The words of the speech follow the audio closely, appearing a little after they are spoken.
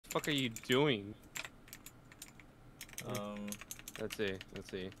fuck are you doing? Let's see.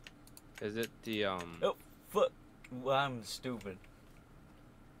 Is it the Oh, fuck. Well, I'm stupid.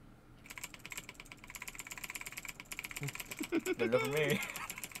 But look at me.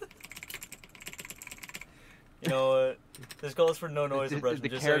 You know what? This calls for no noise suppression,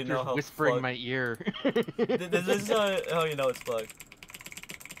 just so you know how whispering in my ear. This is how you know it's fucked.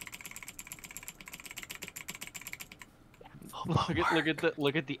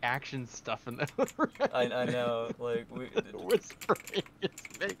 Look at the action stuff in there. I know, like Whispering is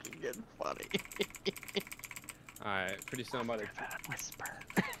making it funny. Alright, pretty soon I'm about to whisper.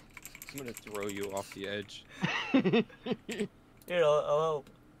 I'm gonna throw you off the edge. Here, I'll help.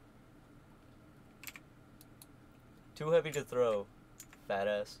 Too heavy to throw, fat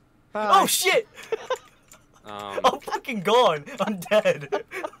ass. Bye. Oh shit! I'm fucking gone. I'm dead.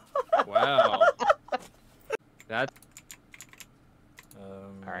 Wow. That's.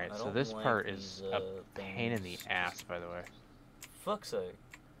 Alright, so this part is a pain in the ass, by the way. Fuck's sake.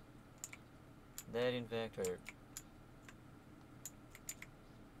 That in fact hurt.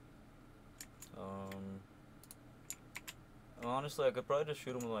 Honestly, I could probably just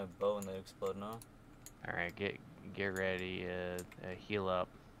shoot him with my bow and they explode now. Alright, get ready, heal up.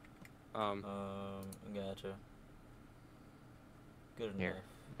 Gotcha. Good enough. Here,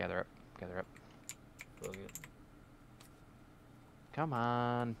 gather up. Fuck it. Come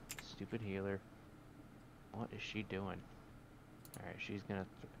on, stupid healer. What is she doing? Alright, she's gonna...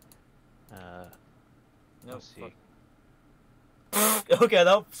 let's see. Okay,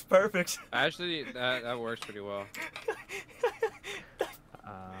 that was perfect. Actually, that works pretty well.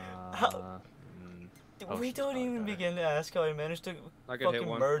 We don't even begin to ask how I managed to fucking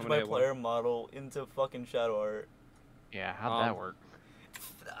one. merge my player model into fucking shadow art. Yeah, how'd that work?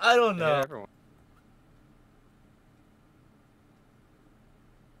 I don't know.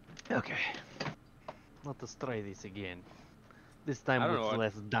 Okay. Let us try this again. This time with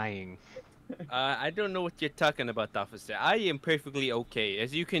less dying. I don't know what you're talking about, officer. I am perfectly okay.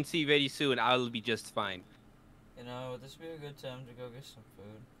 As you can see, very soon I'll be just fine. You know, would this be a good time to go get some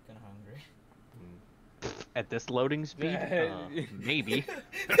food? Kinda hungry. At this loading speed? Maybe.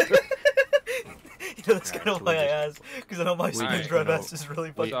 You know, that's kind of why I asked, because I know my speed drive ass is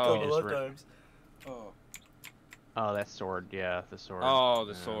really fucking cold a lot of times. Oh, that sword, yeah, the sword. Oh,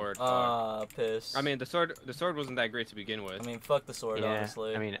 the sword. Piss. I mean, the sword wasn't that great to begin with. I mean, fuck the sword,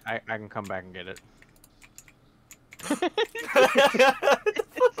 honestly. I mean, I can come back and get it.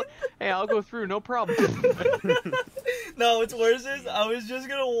 Hey, I'll go through, no problem. No, what's worse is, I was just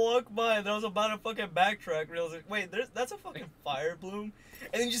gonna walk by and I was about to fucking backtrack and I was like, wait, that's a fucking fire bloom?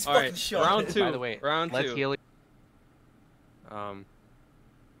 And then just fucking shot round it. two. By the way, round let's two. heal it. Yeah,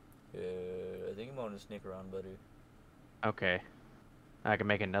 I think I'm gonna sneak around, buddy. Okay. I can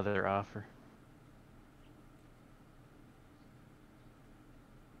make another offer.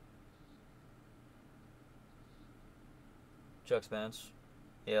 Chuck Spence.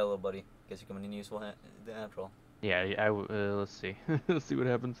 Yeah, little buddy. Guess you're coming in useful after all. Yeah, let's see. Let's see what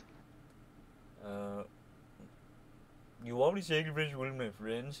happens. You want me to sacrifice one of my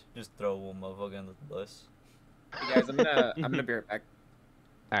friends? Just throw one motherfucker under the bus. Hey guys, I'm gonna be right back.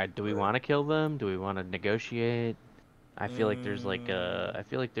 Alright, do we want to kill them? Do we want to negotiate? I feel like there's like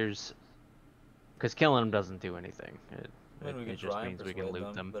because killing them doesn't do anything. It just means we can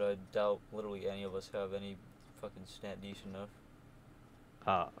loot them. But I doubt literally any of us have any fucking stat decent enough.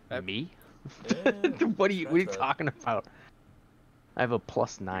 Me? Yeah, what are you talking about? I have a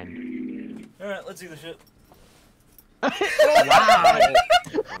 +9. Alright, let's see the shit. Wow!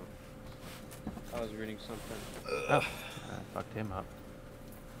 I was reading something. Oh, I fucked him up.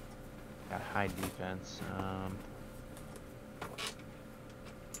 Got high defense.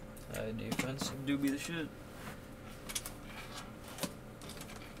 High defense do be the shit.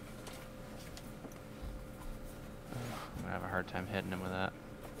 I'm gonna have a hard time hitting him with that.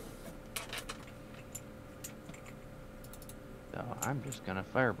 So I'm just gonna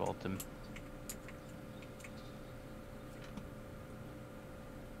firebolt him.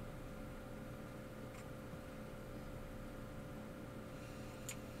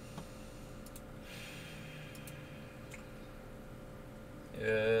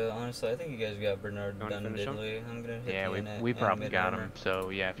 Yeah, honestly, I think you guys got Bernard done, didn't we? I'm gonna hit we probably got him. So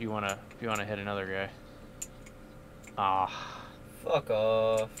yeah, if you wanna hit another guy. Ah. Fuck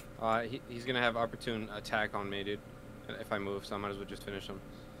off. He's gonna have opportune attack on me, dude. If I move, so I might as well just finish him.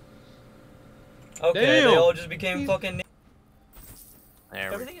 Okay, damn! They all just became fucking.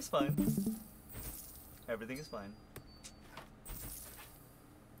 There Everything is fine. Everything is fine.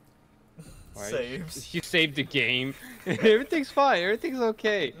 Saves. You saved the game. Everything's fine. Everything's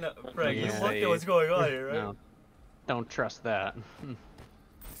okay. No, Frank, you Yeah. looked at what's going on here, right? No, don't trust that.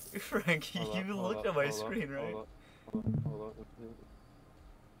 Frank, you looked at my screen, right? Hold up.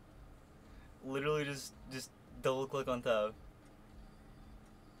 Literally just double click on tab.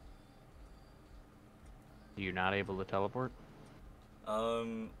 You're not able to teleport?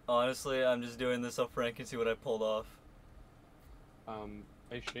 Honestly, I'm just doing this so Frank can see what I pulled off. Are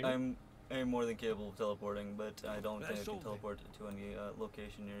you streaming? I'm more than capable of teleporting, but I don't think I can teleport to any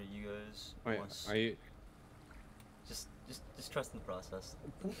location near you guys. Wait, unless- are you? Just trust in the process.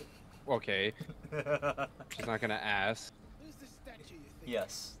 Okay. She's not gonna ask.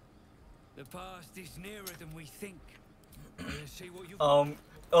 Yes. The past is nearer than we think. See what you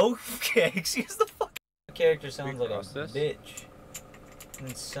Okay, excuse the fuck. Character sounds like a cross this? bitch.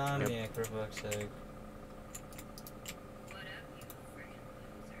 Insomniac, for fuck's sake.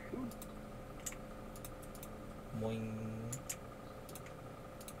 Boing.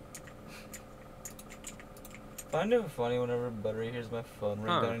 Find it funny whenever Buttery hears my phone ring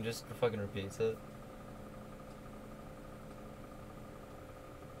down and just fucking repeats it.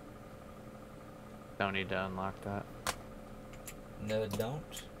 Don't need to unlock that. No,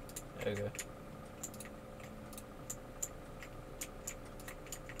 don't. Okay. Did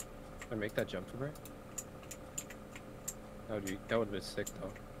I make that jump for her? That would have been sick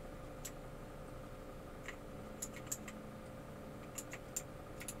though.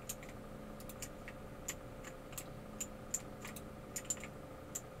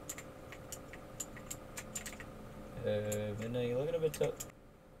 Midnight, you looking a bit tough.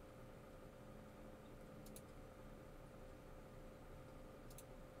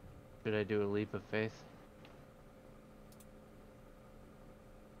 Should I do a leap of faith?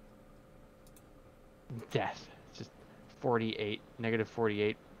 Death. Just 48, negative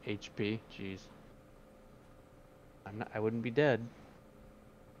 48 HP. Jeez. I wouldn't be dead.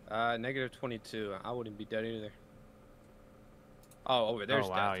 Negative 22. I wouldn't be dead either. Oh, over there's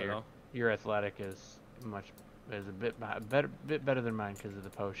wow, death. your athletic is a bit better than mine because of the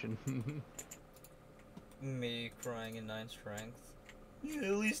potion. Me crying in 9 strength.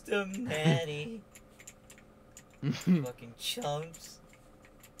 At least I'm Maddie. Fucking chumps.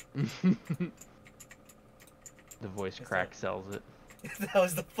 The voice crack sells it. That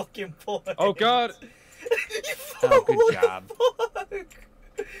was the fucking point. Oh god! Oh, good job.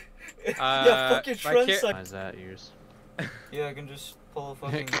 Yeah, fucking front side. How's that yours? Yeah, I can just pull a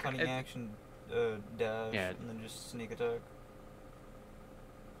fucking cunning action dash Yeah. and then just sneak attack.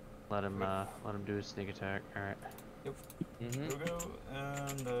 Let him do his sneak attack. All right. Yep. Mm-hmm. Here we go,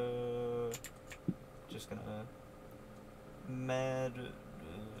 and just gonna mad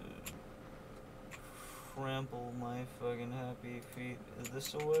trample my fucking happy feet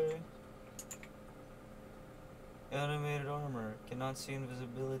this away. Animated armor, cannot see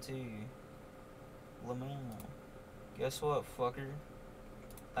invisibility. Lamau. Guess what, fucker?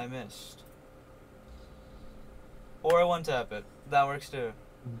 I missed. Or I one tap it. That works too.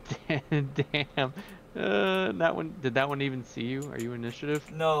 Damn. That one. Did that one even see you? Are you initiative?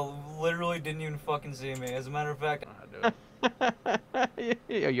 No, literally didn't even fucking see me. As a matter of fact,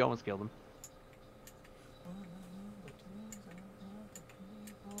 Yeah, you almost killed him.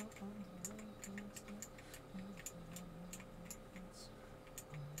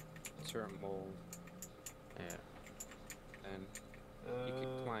 Certain mold. Yeah. And you can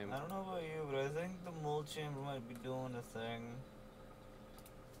climb. I don't know about you, but I think the mold chamber might be doing a thing.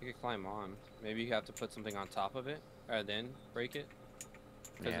 You could climb on. Maybe you have to put something on top of it, or then break it.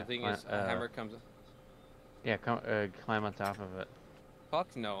 Because the thing is, a hammer comes. Yeah, climb on top of it.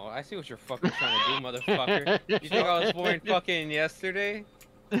 Fuck no! I see what you're fucking trying to do, motherfucker. You think I was born fucking yesterday?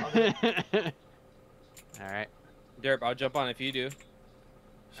 All right. Derp, I'll jump on if you do.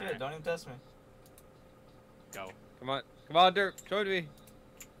 Shit, don't even test me. Go. Come on, Derp, join me.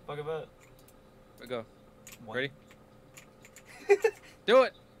 Fuck a bet. Go. One. Ready? Do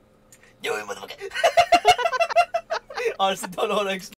it. Do it, motherfucker. Honestly, don't know what I expect.